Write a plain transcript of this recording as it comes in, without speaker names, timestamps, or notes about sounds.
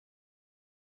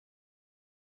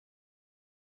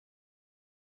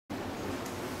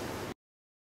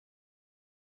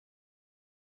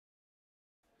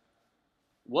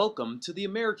Welcome to the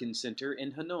American Center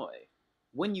in Hanoi.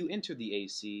 When you enter the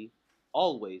AC,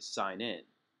 always sign in.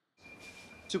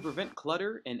 To prevent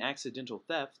clutter and accidental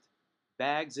theft,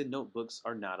 bags and notebooks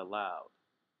are not allowed.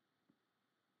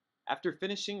 After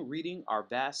finishing reading our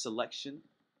vast selection,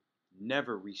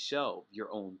 never reshelve your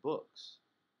own books.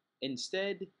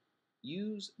 Instead,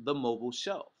 use the mobile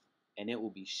shelf, and it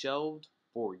will be shelved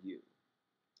for you.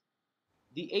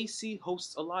 The AC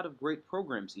hosts a lot of great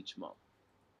programs each month.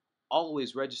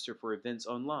 Always register for events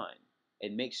online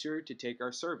and make sure to take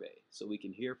our survey so we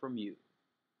can hear from you.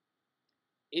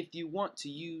 If you want to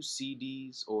use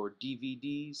CDs or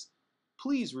DVDs,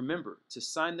 please remember to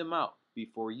sign them out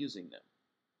before using them.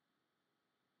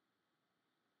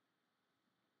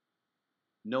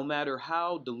 No matter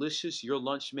how delicious your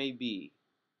lunch may be,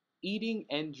 eating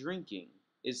and drinking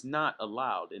is not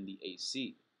allowed in the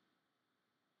AC.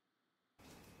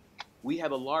 We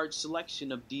have a large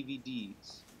selection of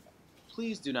DVDs.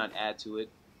 Please do not add to it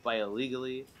by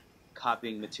illegally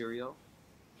copying material.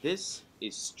 This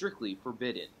is strictly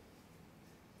forbidden.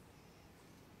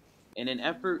 In an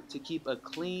effort to keep a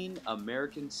clean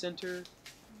American Center,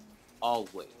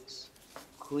 always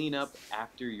clean up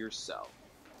after yourself.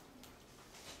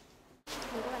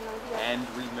 And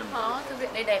remember. Thư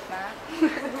viện đây đẹp mà.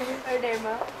 Đẹp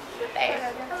mà.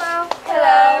 Đẹp. Hello.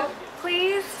 Hello.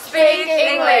 Please speak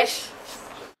English.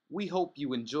 We hope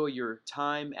you enjoy your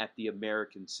time at the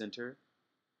American Center.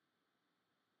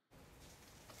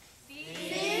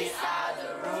 These are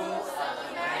the rules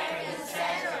of American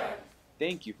Center.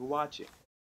 Thank you for watching.